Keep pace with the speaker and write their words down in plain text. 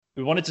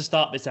We wanted to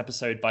start this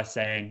episode by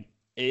saying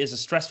it is a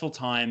stressful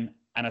time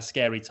and a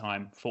scary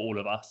time for all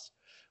of us.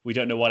 We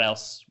don't know what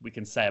else we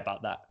can say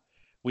about that.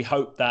 We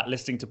hope that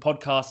listening to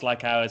podcasts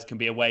like ours can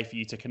be a way for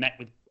you to connect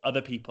with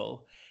other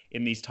people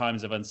in these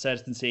times of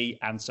uncertainty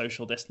and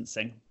social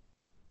distancing.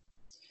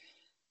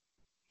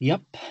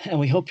 Yep, and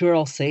we hope you're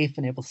all safe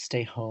and able to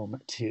stay home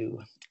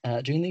too.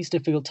 During these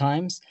difficult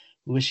times,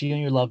 we wish you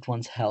and your loved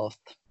ones health.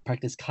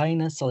 Practice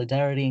kindness,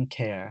 solidarity, and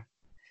care.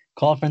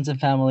 Call friends and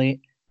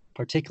family,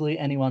 particularly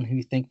anyone who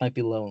you think might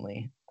be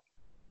lonely.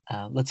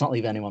 Let's not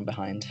leave anyone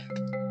behind.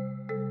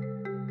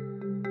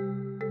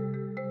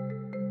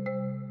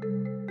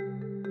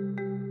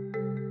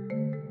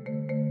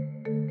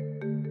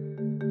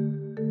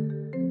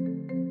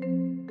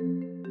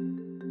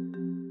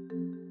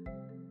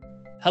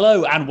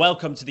 Hello and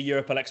welcome to the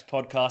Europe Alex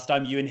podcast.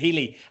 I'm Ewan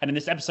Healy, and in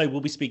this episode,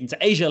 we'll be speaking to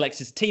Asia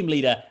Alex's team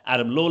leader,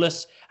 Adam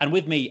Lawless. And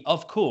with me,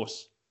 of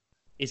course,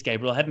 is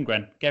Gabriel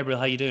Hedengren. Gabriel,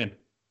 how are you doing?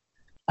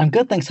 I'm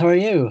good, thanks. How are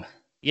you?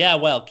 Yeah,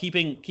 well,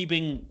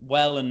 keeping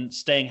well and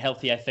staying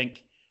healthy, I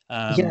think.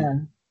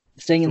 Staying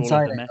Through all of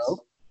inside, the I mess.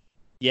 hope.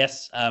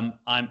 Yes,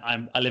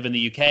 I live in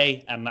the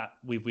UK, and that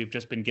we've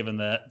just been given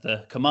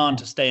the command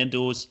to stay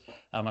indoors.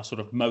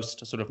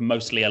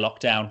 Mostly a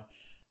lockdown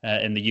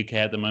in the UK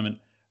at the moment.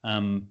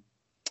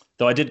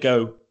 Though I did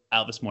go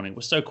out this morning. It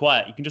was so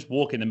quiet. You can just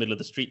walk in the middle of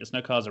the street. There's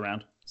no cars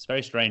around. It's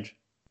very strange.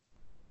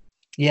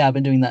 Yeah, I've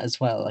been doing that as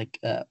well,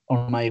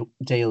 on my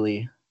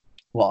daily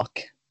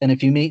walk. And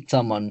if you meet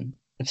someone,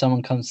 if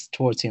someone comes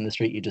towards you in the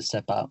street, you just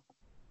step out.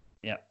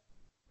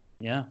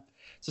 Yeah.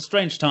 It's a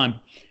strange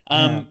time.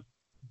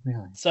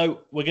 Really.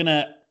 So we're going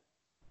to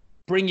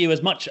bring you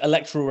as much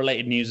electoral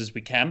related news as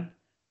we can.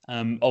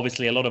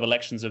 Obviously, a lot of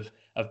elections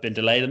have been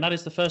delayed, and that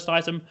is the first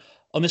item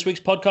on this week's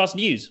podcast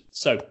news.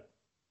 So,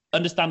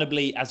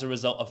 understandably, as a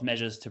result of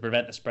measures to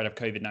prevent the spread of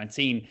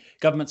COVID-19,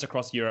 governments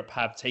across Europe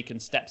have taken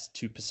steps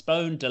to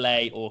postpone,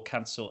 delay, or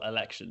cancel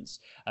elections.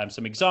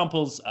 Some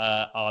examples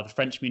are the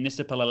French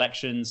municipal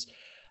elections,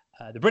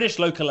 the British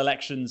local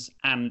elections,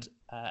 and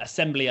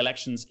assembly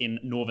elections in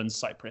northern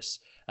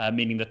Cyprus,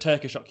 meaning the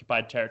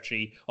Turkish-occupied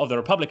territory of the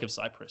Republic of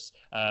Cyprus.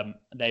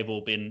 They've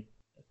all been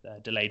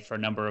delayed for a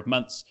number of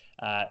months.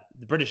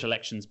 The British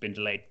election's been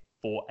delayed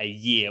for a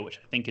year, which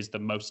I think is the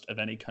most of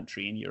any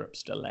country in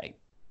Europe's delay.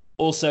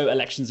 Also,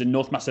 elections in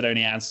North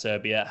Macedonia and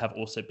Serbia have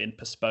also been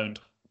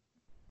postponed.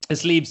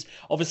 This leaves,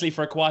 obviously,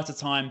 for a quieter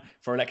time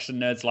for election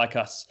nerds like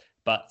us,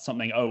 but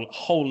something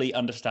wholly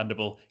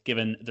understandable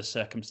given the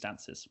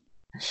circumstances.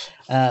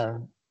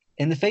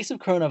 In the face of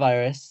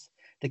coronavirus,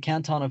 the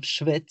canton of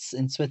Schwyz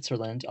in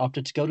Switzerland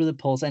opted to go to the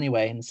polls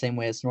anyway in the same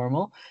way as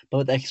normal, but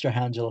with extra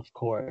handle, of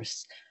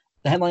course.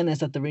 The headline is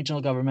that the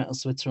regional government of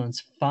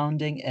Switzerland's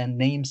founding and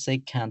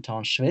namesake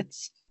canton,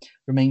 Schwyz,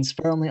 remains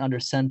firmly under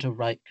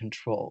centre-right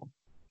control.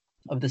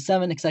 Of the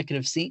 7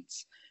 executive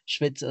seats,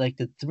 Schwyz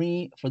elected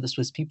 3 for the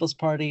Swiss People's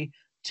Party,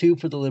 2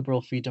 for the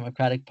Liberal Free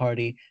Democratic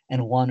Party,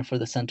 and 1 for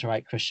the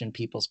centre-right Christian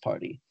People's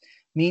Party.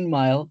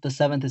 Meanwhile, the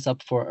 7th is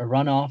up for a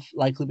runoff,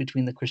 likely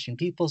between the Christian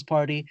People's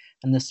Party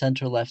and the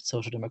centre-left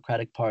Social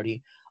Democratic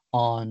Party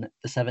on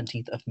the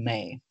 17th of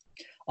May.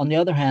 On the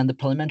other hand, the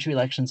parliamentary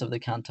elections of the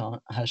canton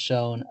has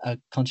shown a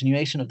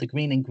continuation of the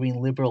Green and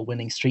Green Liberal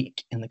winning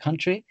streak in the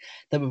country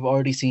that we've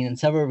already seen in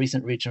several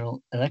recent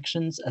regional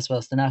elections, as well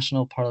as the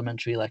national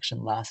parliamentary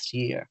election last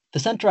year. The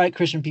centre-right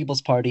Christian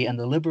People's Party and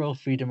the Liberal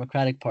Free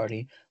Democratic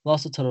Party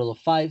lost a total of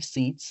 5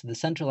 seats to the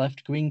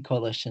centre-left Green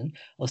coalition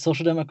of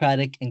Social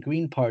Democratic and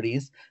Green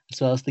parties,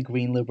 as well as the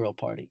Green Liberal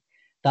Party.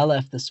 That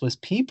left the Swiss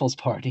People's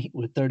Party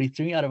with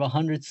 33 out of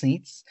 100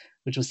 seats,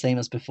 which was same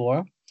as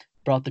before,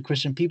 brought the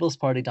Christian People's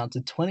Party down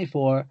to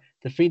 24,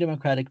 the Free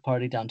Democratic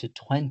Party down to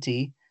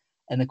 20,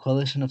 and the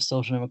coalition of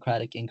Social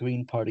Democratic and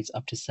Green parties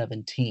up to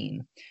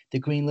 17. The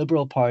Green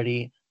Liberal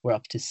Party were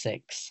up to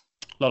 6.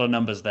 A lot of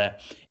numbers there.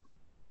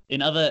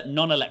 In other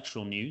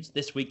non-electoral news,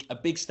 this week a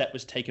big step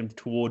was taken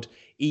toward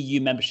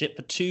EU membership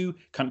for 2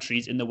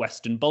 countries in the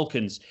Western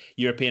Balkans.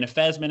 European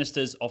affairs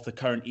ministers of the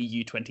current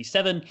EU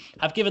 27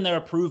 have given their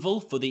approval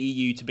for the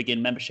EU to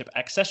begin membership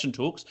accession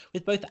talks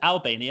with both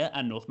Albania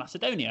and North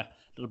Macedonia.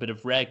 A little bit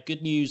of rare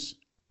good news.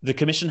 The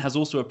Commission has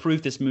also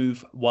approved this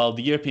move, while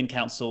the European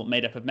Council,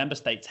 made up of member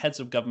states,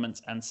 heads of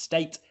governments and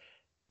state,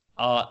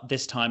 are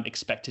this time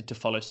expected to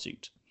follow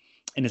suit.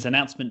 In his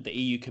announcement, the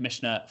EU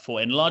Commissioner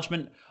for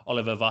Enlargement,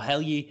 Oliver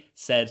Varhelyi,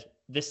 said,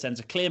 "This sends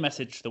a clear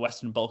message to the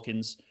Western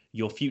Balkans.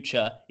 Your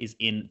future is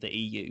in the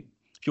EU."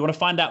 If you want to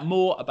find out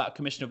more about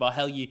Commissioner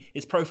Varhelyi,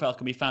 his profile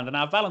can be found in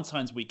our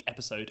Valentine's Week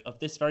episode of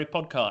this very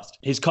podcast.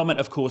 His comment,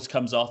 of course,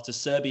 comes after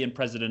Serbian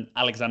President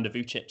Aleksandar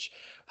Vučić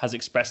has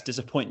expressed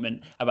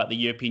disappointment about the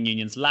European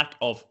Union's lack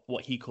of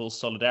what he calls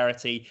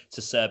solidarity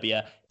to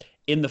Serbia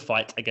in the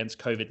fight against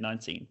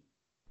COVID-19.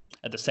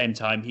 At the same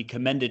time, he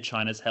commended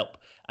China's help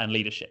and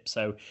leadership.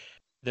 So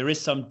there is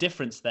some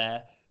difference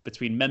there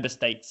between member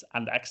states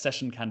and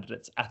accession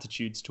candidates'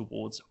 attitudes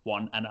towards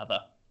one another.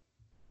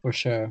 For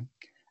sure.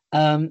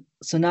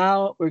 So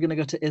now we're going to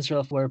go to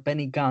Israel, where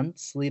Benny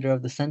Gantz, leader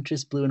of the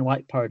centrist Blue and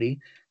White Party,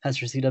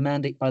 has received a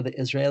mandate by the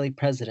Israeli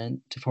president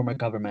to form a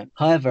government.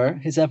 However,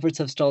 his efforts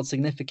have stalled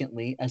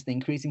significantly as the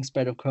increasing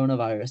spread of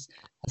coronavirus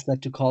has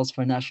led to calls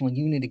for a national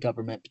unity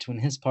government between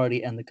his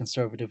party and the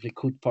conservative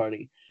Likud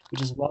party,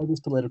 which is the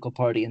largest political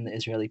party in the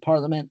Israeli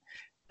parliament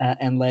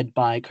and led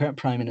by current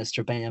Prime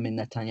Minister Benjamin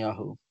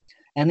Netanyahu.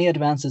 Any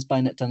advances by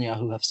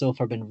Netanyahu have so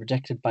far been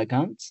rejected by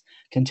Gantz,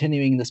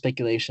 continuing the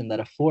speculation that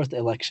a fourth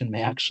election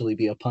may actually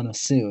be upon us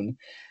soon.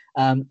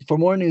 For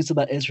more news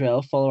about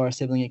Israel, follow our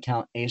sibling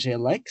account Asia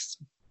Lex.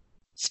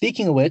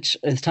 Speaking of which,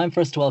 it's time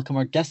for us to welcome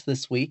our guest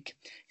this week.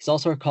 He's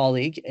also our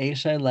colleague,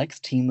 Asia Lex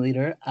team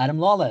leader, Adam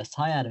Lawless.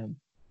 Hi, Adam.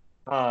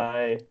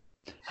 Hi.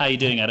 How you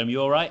doing, Adam?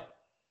 You all right?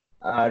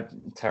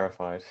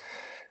 Terrified.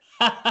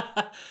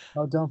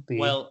 Oh, don't be.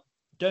 Well,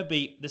 don't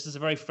be. This is a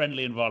very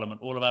friendly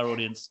environment. All of our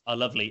audience are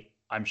lovely.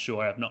 I'm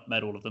sure I have not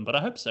met all of them, but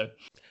I hope so.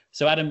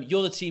 So, Adam,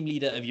 you're the team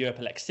leader of Europe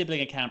Elect's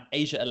sibling account,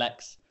 Asia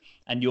Elects,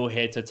 and you're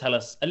here to tell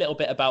us a little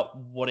bit about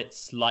what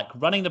it's like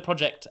running the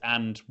project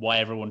and why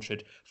everyone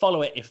should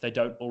follow it if they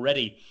don't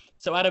already.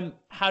 So, Adam,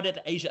 how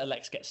did Asia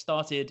Elects get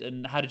started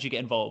and how did you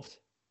get involved?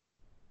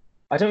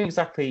 I don't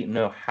exactly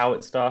know how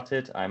it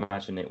started. I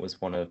imagine it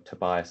was one of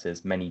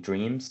Tobias's many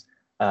dreams.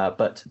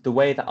 But the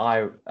way that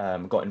I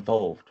got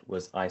involved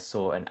was I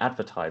saw an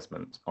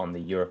advertisement on the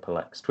Europe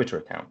Elects Twitter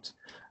account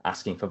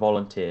asking for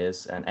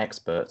volunteers and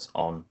experts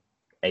on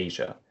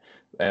Asia,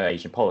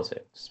 Asian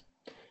politics.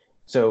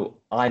 So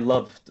I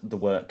loved the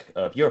work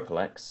of Europe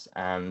Elects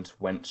and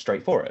went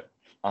straight for it.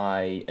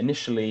 I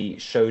initially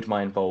showed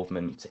my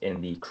involvement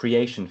in the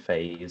creation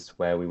phase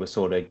where we were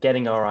sort of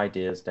getting our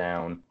ideas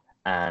down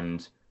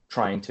and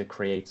trying to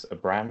create a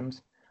brand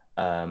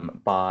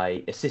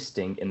by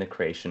assisting in the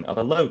creation of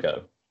a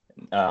logo.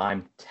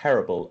 I'm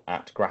terrible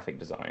at graphic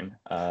design,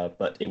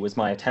 but it was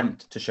my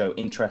attempt to show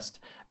interest.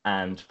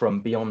 And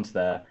from beyond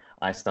there,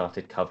 I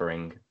started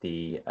covering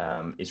the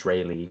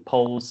Israeli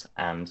polls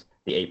and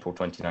the April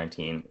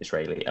 2019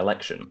 Israeli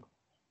election.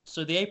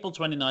 So the April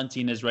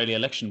 2019 Israeli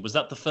election, was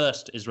that the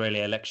first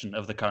Israeli election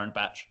of the current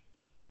batch?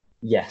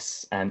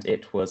 Yes, and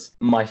it was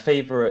my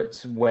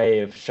favorite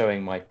way of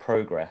showing my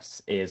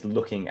progress is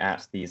looking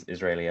at these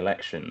Israeli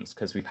elections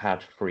because we've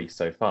had 3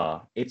 so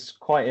far. It's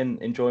quite an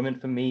enjoyment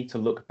for me to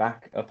look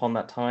back upon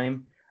that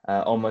time.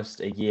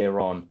 Almost a year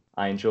on,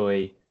 I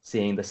enjoy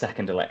seeing the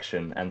second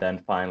election and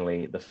then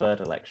finally the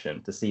third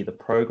election to see the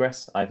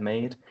progress I've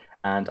made.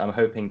 And I'm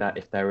hoping that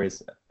if there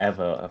is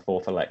ever a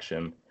fourth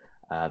election,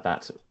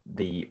 that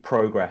the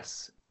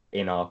progress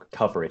in our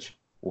coverage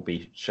will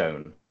be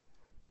shown.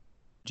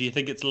 Do you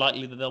think it's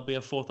likely that there'll be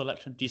a fourth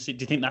election? Do you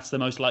think that's the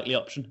most likely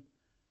option?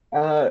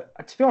 To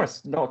be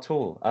honest, not at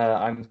all.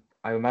 I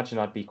imagine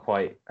I'd be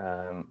quite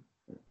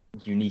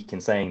unique in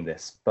saying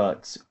this,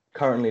 but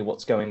currently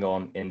what's going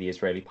on in the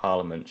Israeli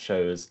parliament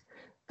shows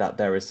that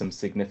there is some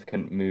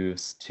significant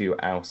moves to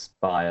oust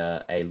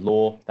via a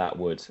law that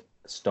would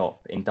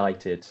stop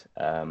indicted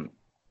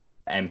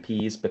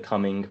MPs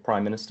becoming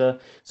prime minister.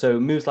 So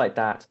moves like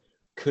that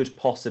could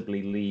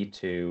possibly lead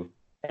to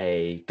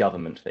a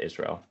government for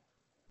Israel.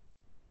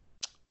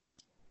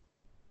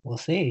 We'll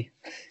see.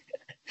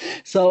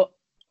 So,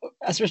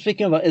 as we're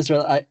speaking about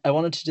Israel, I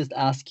wanted to just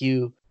ask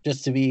you,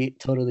 just to be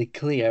totally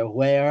clear,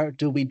 where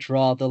do we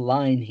draw the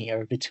line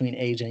here between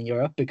Asia and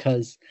Europe?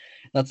 Because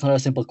that's not a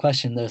simple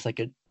question. There's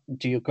like a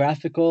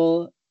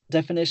geographical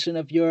definition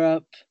of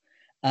Europe,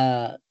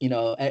 and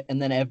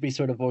then every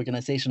sort of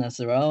organization has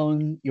their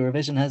own.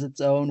 Eurovision has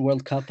its own.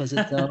 World Cup has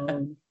its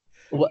own.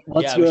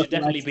 We should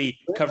definitely be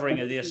covering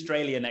the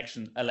Australian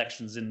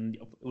elections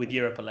with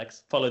Europe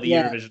Elects. Follow the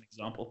Eurovision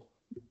example.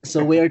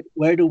 So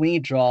where do we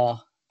draw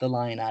the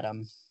line,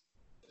 Adam?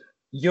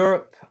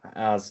 Europe,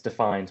 as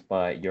defined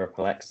by Europe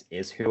Elects,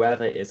 is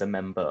whoever is a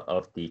member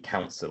of the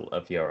Council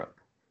of Europe.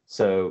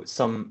 So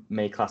some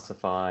may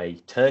classify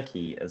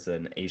Turkey as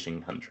an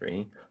Asian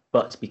country,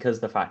 but because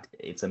the fact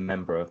it's a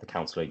member of the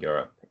Council of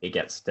Europe, it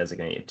gets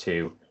designated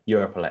to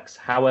Europe Elects.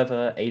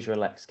 However, Asia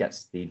Elects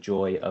gets the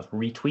joy of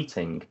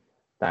retweeting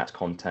that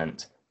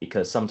content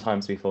because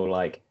sometimes we feel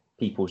like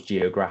people's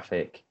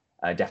geographic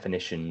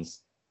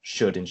definitions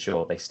should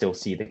ensure they still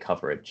see the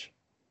coverage.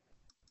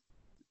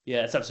 Yeah,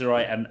 that's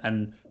absolutely right.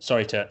 And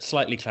sorry to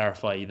slightly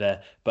clarify you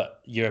there,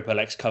 but Europe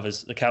Elects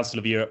covers the Council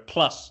of Europe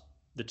plus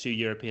the 2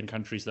 European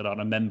countries that are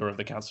a member of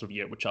the Council of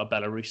Europe, which are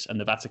Belarus and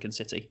the Vatican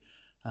City.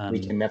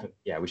 We should never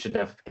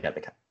forget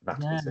the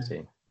Vatican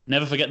City.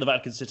 Never forget the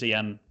Vatican City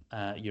and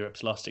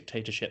Europe's last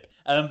dictatorship.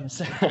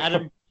 So,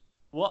 Adam,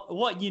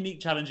 what unique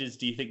challenges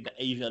do you think that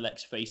Asia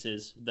Elects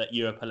faces that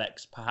Europe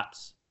Elects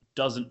perhaps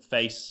doesn't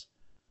face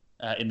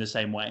in the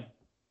same way?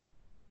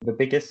 The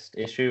biggest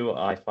issue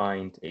I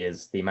find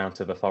is the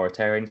amount of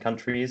authoritarian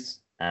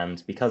countries,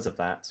 and because of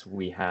that,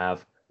 we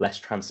have less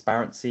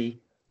transparency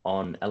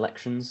on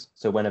elections.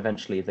 So when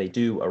eventually they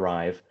do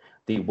arrive,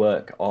 the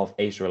work of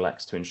Asia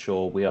Elects to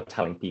ensure we are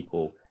telling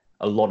people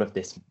a lot of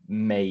this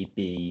may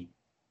be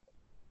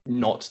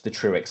not the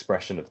true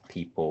expression of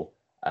people.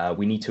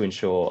 We need to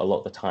ensure a lot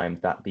of the time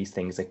that these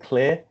things are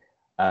clear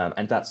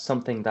And that's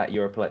something that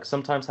Europlex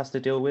sometimes has to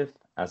deal with,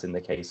 as in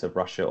the case of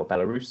Russia or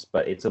Belarus,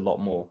 but it's a lot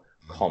more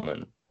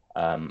common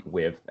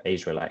with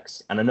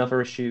AsiaLex. And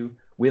another issue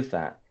with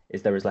that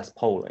is there is less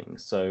polling.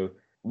 So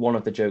one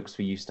of the jokes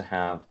we used to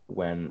have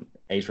when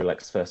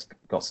AsiaLex first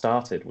got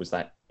started was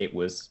that it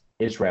was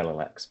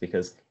Israel-Elex,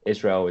 because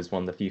Israel is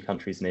one of the few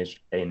countries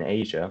in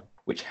Asia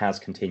which has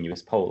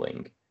continuous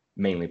polling,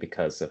 mainly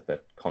because of the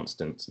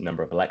constant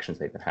number of elections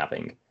they've been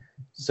having.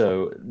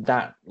 So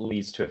that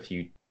leads to a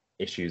few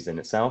issues in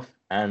itself.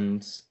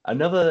 And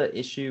another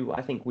issue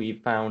I think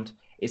we've found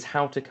is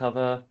how to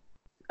cover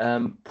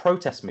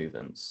protest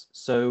movements.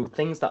 So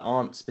things that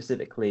aren't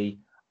specifically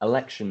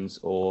elections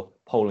or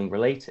polling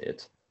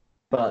related,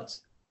 but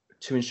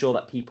to ensure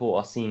that people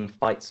are seeing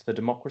fights for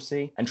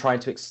democracy and trying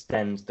to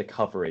extend the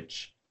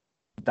coverage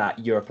that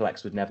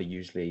Europlex would never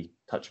usually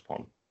touch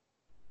upon.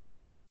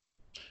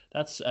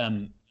 That's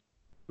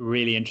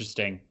really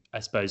interesting, I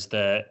suppose,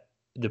 the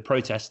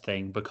protest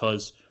thing,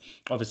 because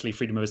obviously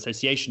freedom of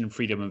association and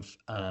freedom of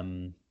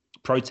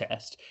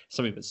protest is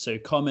something that's so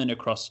common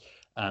across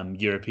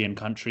European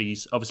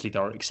countries. Obviously,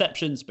 there are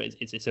exceptions, but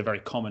it's a very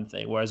common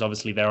thing. Whereas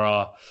obviously there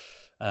are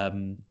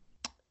a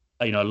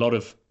lot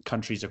of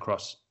countries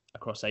across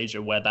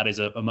Asia where that is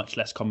a much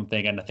less common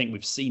thing. And I think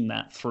we've seen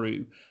that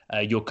through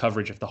your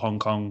coverage of the Hong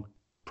Kong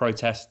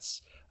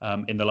protests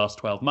in the last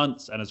 12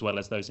 months, and as well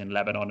as those in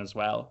Lebanon as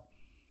well.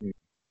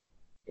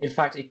 In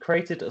fact, it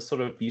created a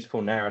sort of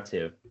beautiful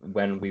narrative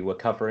when we were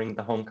covering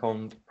the Hong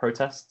Kong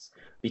protests,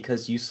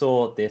 because you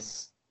saw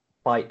this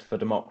fight for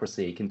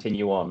democracy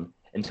continue on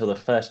until the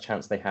first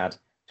chance they had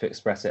to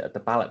express it at the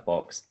ballot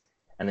box.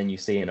 And then you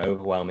see an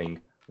overwhelming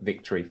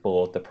victory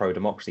for the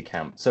pro-democracy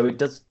camp. So it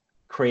does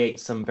create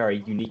some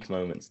very unique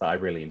moments that I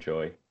really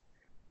enjoy.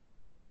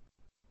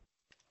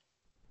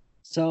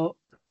 So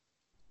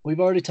we've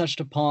already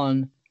touched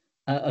upon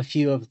a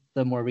few of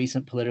the more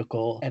recent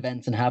political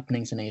events and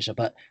happenings in Asia,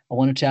 but I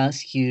wanted to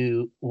ask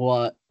you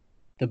what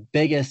the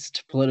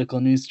biggest political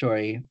news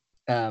story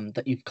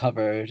that you've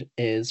covered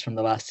is from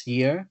the last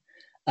year.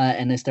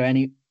 And is there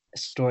any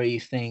story you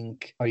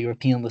think our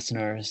European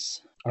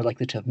listeners are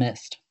likely to have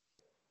missed?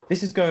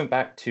 This is going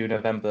back to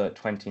November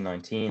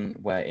 2019,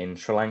 where in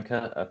Sri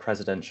Lanka, a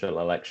presidential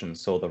election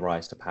saw the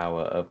rise to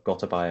power of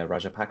Gotabaya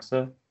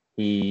Rajapaksa.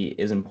 He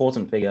is an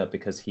important figure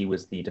because he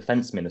was the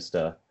defense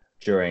minister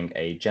during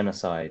a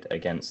genocide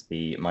against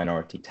the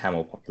minority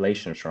Tamil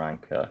population of Sri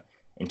Lanka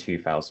in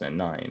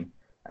 2009.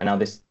 And now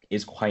this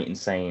is quite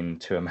insane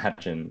to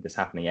imagine this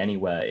happening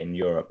anywhere in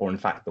Europe, or in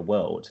fact the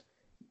world.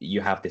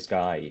 You have this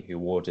guy who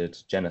ordered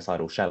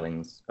genocidal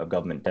shellings of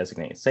government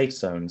designated safe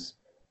zones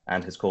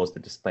and has caused the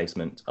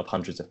displacement of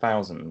hundreds of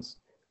thousands,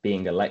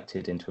 being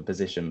elected into a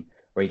position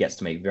where he gets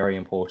to make very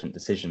important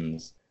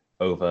decisions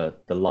over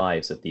the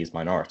lives of these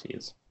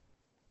minorities.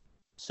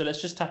 So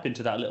let's just tap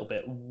into that a little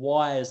bit.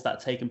 Why has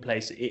that taken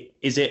place?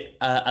 Is it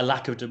a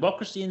lack of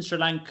democracy in Sri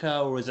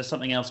Lanka, or is there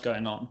something else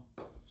going on?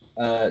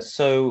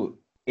 So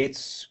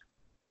it's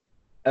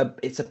a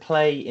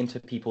play into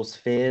people's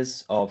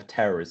fears of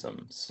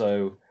terrorism.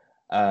 So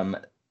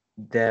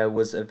there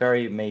was a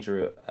very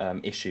major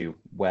issue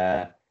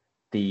where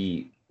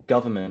the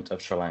government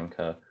of Sri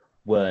Lanka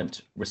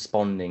weren't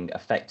responding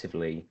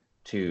effectively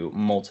to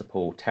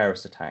multiple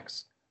terrorist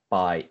attacks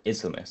by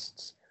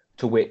Islamists,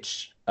 to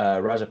which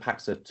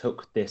Rajapaksa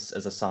took this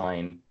as a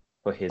sign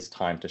for his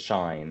time to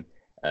shine,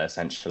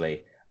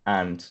 essentially,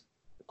 and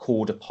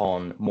called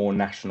upon more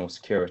national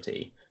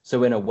security.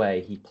 So in a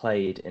way, he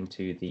played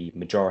into the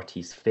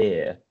majority's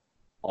fear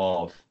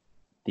of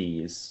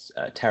these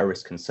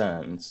terrorist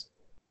concerns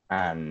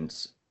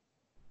and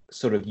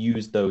sort of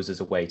used those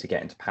as a way to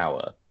get into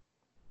power.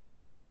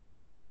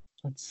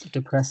 That's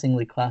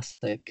depressingly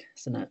classic,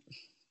 isn't it?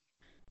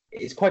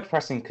 It's quite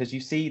depressing because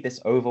you see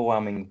this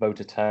overwhelming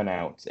voter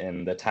turnout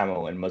in the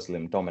Tamil and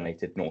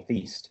Muslim-dominated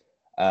Northeast,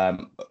 a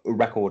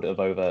record of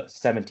over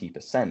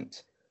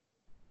 70%.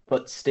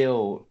 But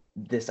still,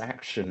 this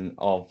action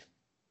of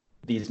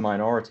these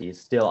minorities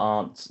still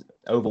aren't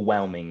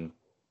overwhelming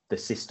the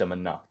system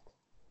enough.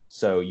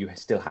 So you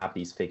still have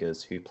these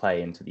figures who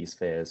play into these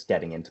fears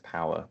getting into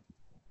power.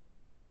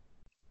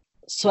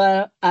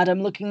 So,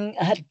 Adam, looking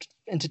ahead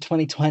into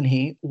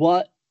 2020,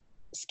 what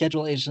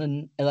scheduled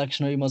Asian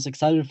election are you most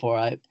excited for?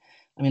 I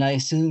mean, I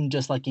assume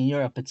just like in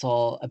Europe, it's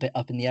all a bit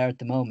up in the air at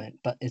the moment,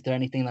 but is there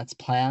anything that's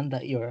planned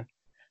that you're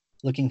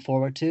looking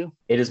forward to?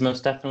 It is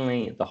most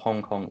definitely the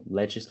Hong Kong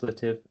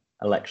legislative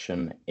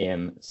election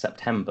in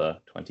September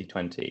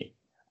 2020.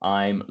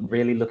 I'm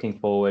really looking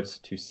forward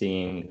to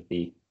seeing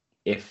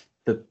if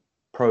the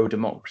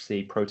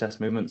pro-democracy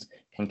protest movements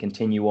can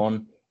continue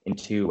on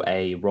into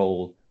a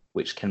role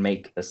which can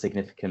make a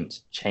significant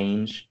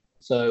change.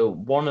 So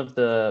one of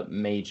the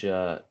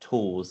major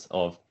tools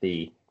of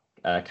the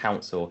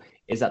council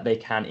is that they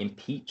can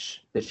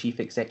impeach the chief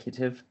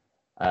executive,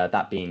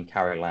 that being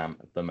Carrie Lam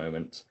at the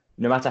moment.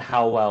 No matter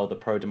how well the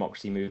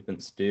pro-democracy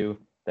movements do,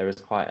 there is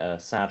quite a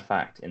sad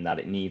fact in that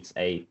it needs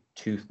a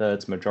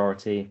 2/3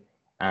 majority,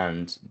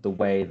 and the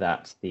way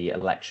that the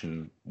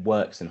election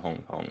works in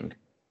Hong Kong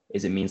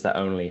is it means that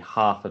only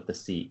half of the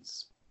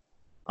seats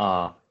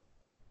are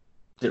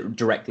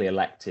directly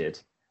elected,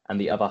 and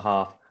the other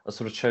half are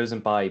sort of chosen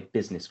by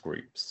business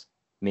groups,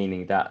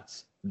 meaning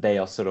that they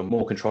are sort of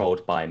more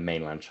controlled by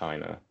mainland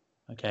China.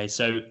 Okay,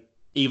 so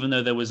even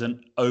though there was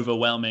an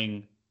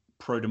overwhelming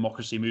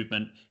pro-democracy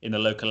movement in the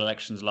local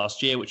elections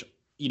last year, which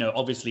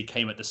obviously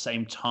came at the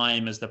same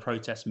time as the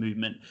protest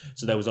movement,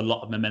 so there was a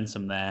lot of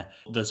momentum there.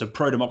 There's a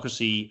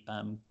pro-democracy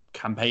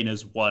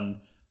campaigners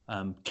won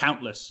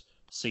countless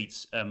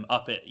seats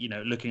up at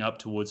looking up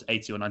towards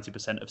 80 or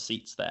 90% of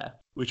seats there,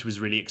 which was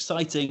really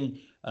exciting.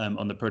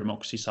 On the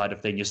pro-democracy side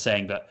of things, you're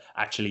saying that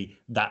actually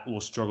that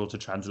will struggle to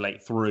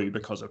translate through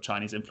because of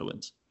Chinese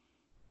influence.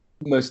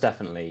 Most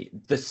definitely.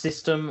 The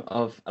system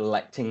of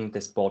electing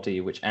this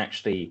body, which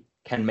actually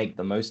can make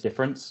the most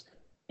difference,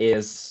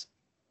 is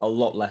a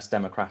lot less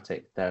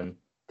democratic than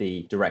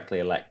the directly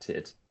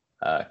elected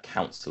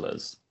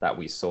councillors that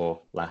we saw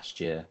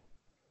last year.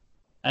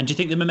 And do you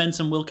think the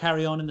momentum will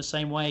carry on in the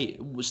same way,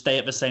 stay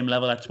at the same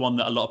level? That's one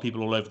that a lot of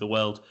people all over the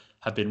world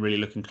have been really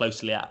looking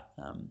closely at.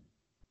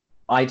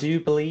 I do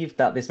believe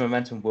that this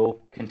momentum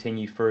will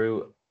continue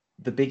through.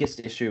 The biggest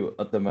issue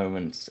at the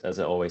moment, as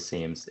it always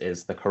seems,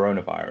 is the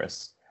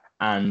coronavirus.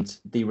 And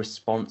the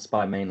response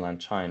by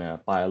mainland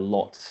China, by a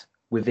lot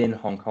within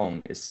Hong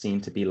Kong, is seen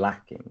to be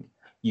lacking.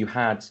 You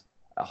had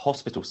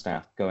hospital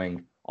staff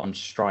going on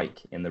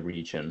strike in the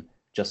region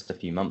just a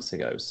few months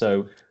ago.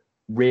 So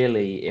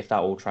really, if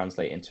that will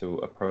translate into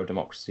a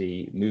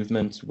pro-democracy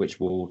movement, which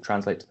will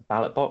translate to the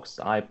ballot box,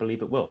 I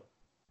believe it will.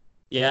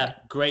 Yeah,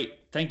 great.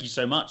 Thank you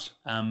so much.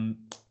 Do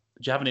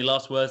you have any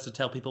last words to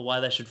tell people why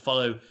they should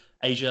follow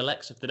Asia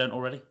Elects if they don't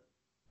already?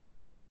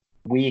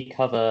 We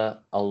cover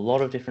a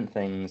lot of different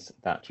things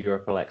that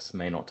Europe Elects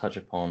may not touch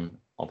upon.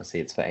 Obviously,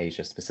 it's for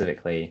Asia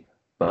specifically,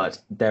 but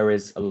there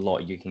is a lot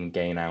you can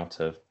gain out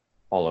of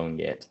following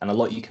it, and a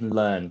lot you can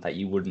learn that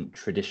you wouldn't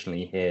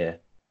traditionally hear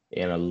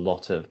in a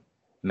lot of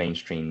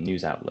mainstream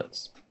news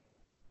outlets.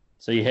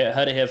 So you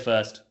heard it here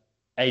first.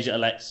 Asia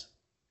Elects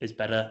is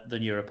better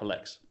than Europe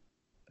Elects.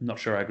 I'm not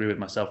sure I agree with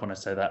myself when I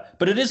say that,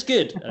 but it is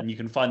good. And you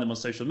can find them on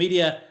social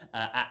media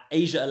at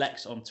Asia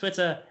Elects on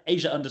Twitter,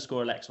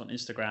 Asia_Elects on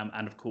Instagram,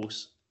 and of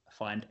course,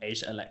 find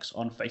Asia Elects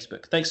on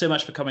Facebook. Thanks so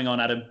much for coming on,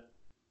 Adam.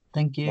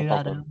 Thank you, No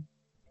Adam.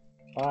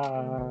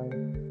 Bye.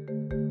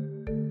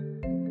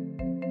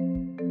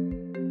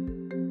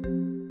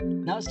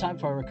 Now it's time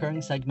for our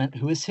recurring segment,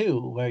 Who is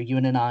Who, where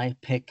Ewan and I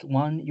pick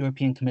one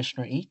European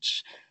commissioner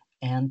each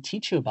and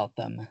teach you about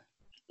them.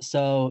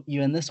 So,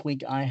 Ewan, this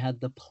week I had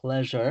the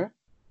pleasure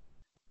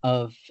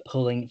of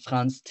pulling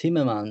Frans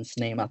Timmermans'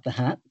 name out the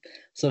hat.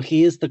 So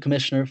he is the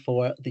commissioner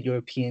for the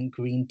European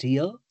Green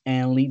Deal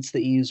and leads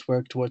the EU's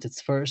work towards its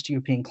first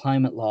European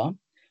climate law,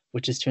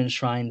 which is to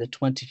enshrine the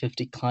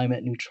 2050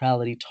 climate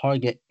neutrality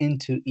target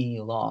into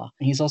EU law.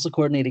 He's also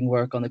coordinating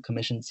work on the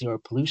Commission's zero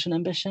pollution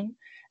ambition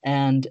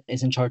and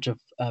is in charge of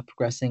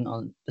progressing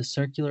on the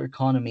circular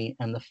economy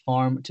and the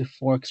farm to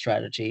fork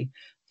strategy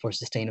for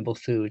sustainable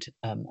food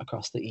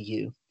across the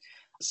EU.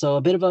 So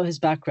a bit about his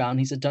background.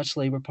 He's a Dutch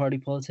Labour Party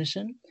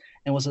politician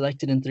and was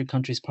elected into the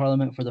country's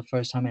parliament for the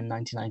first time in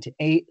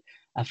 1998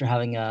 after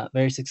having a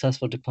very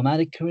successful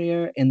diplomatic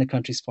career in the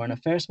country's foreign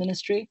affairs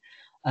ministry,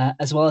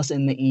 as well as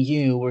in the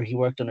EU, where he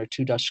worked under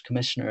two Dutch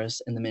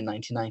commissioners in the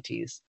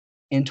mid-1990s.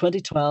 In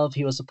 2012,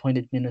 he was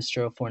appointed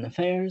Minister of Foreign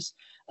Affairs,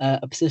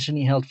 a position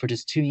he held for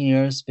just 2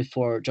 years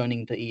before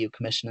joining the EU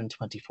Commission in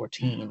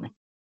 2014.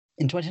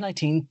 In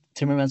 2019,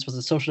 Timmermans was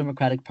the Social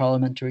Democratic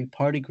Parliamentary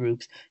Party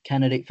Group's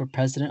candidate for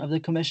president of the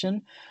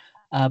Commission.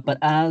 But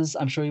as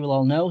I'm sure you will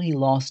all know, he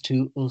lost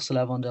to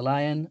Ursula von der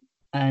Leyen,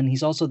 and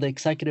he's also the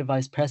executive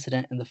vice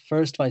president and the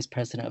first vice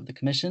president of the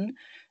Commission,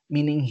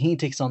 meaning he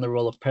takes on the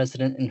role of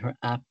president in her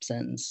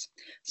absence.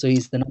 So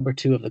he's the number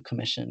 2 of the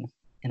Commission,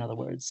 in other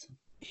words.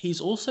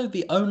 He's also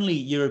the only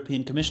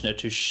European commissioner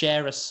to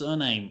share a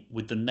surname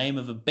with the name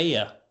of a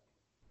beer,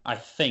 I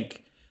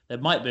think. There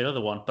might be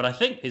another one, but I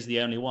think he's the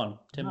only one.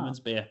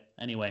 Timmermans beer,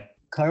 anyway.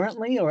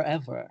 Currently or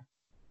ever?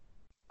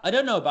 I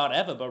don't know about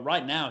ever, but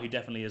right now he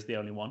definitely is the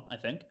only one, I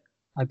think.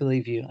 I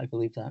believe you. I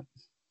believe that.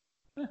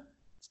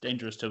 It's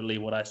dangerous to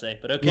believe what I say,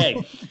 but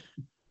okay.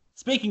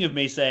 Speaking of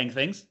me saying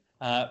things,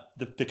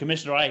 the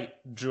commissioner I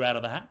drew out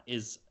of the hat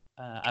is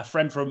a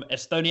friend from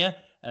Estonia,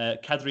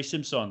 Kadri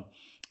Simson.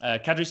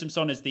 Kadri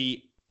Simson is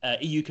the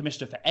EU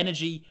Commissioner for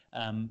Energy.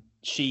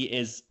 She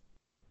is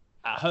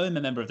at home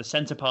a member of the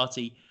Centre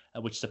Party,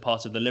 which is a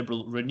part of the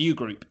Liberal Renew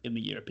group in the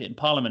European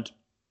Parliament.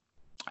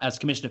 As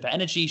Commissioner for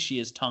Energy, she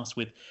is tasked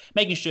with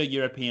making sure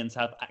Europeans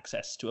have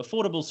access to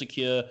affordable,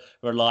 secure,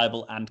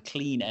 reliable and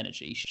clean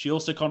energy. She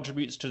also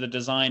contributes to the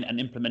design and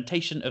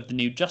implementation of the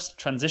new Just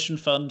Transition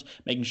Fund,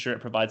 making sure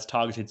it provides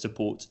targeted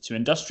support to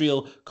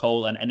industrial,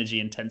 coal and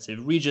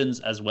energy-intensive regions,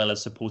 as well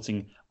as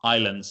supporting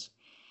islands.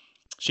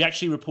 She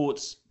actually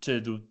reports to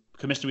the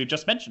Commissioner we've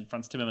just mentioned,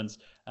 Frans Timmermans,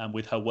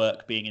 with her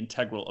work being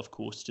integral, of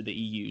course, to the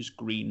EU's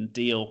Green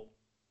Deal.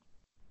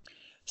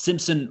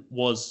 Simpson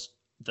was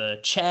the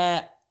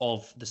chair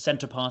of the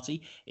Centre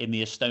Party in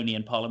the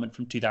Estonian parliament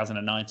from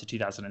 2009 to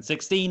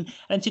 2016. And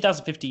in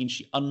 2015,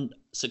 she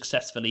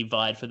unsuccessfully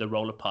vied for the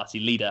role of party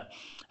leader.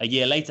 A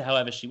year later,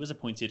 however, she was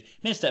appointed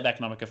Minister of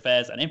Economic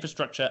Affairs and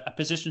Infrastructure, a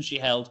position she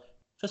held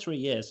for 3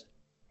 years.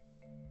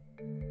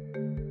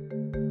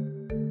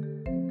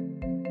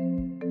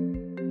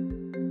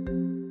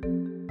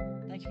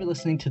 Thank you for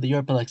listening to the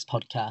Europe LX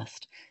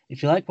podcast.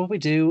 If you like what we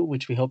do,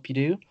 which we hope you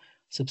do,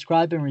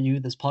 subscribe and review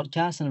this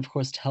podcast, and of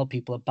course, tell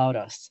people about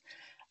us.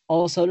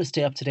 Also, to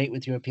stay up to date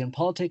with European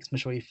politics,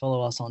 make sure you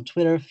follow us on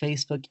Twitter,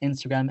 Facebook,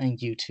 Instagram, and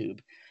YouTube.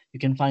 You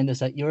can find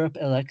us at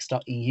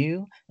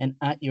europelx.eu and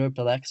at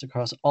europelx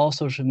across all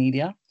social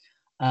media,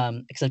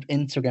 except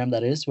Instagram,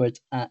 that is, where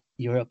it's at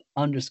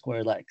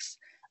Europe_Lex.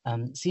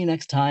 See you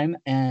next time,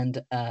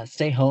 and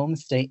stay home,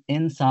 stay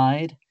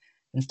inside,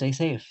 and stay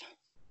safe.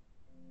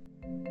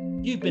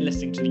 You've been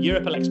listening to the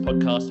Europe LX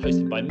podcast,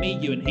 hosted by me,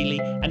 Ewan Healy,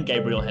 and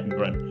Gabriel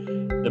Hedengren.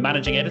 The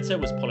managing editor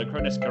was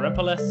Polychronis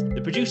Karempoulos.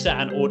 The producer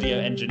and audio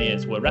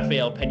engineers were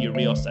Rafael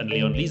Peña-Rios and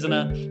Leon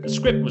Lizana. The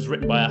script was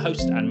written by our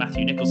host and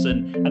Matthew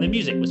Nicholson, and the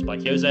music was by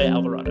Jose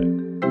Alvarado.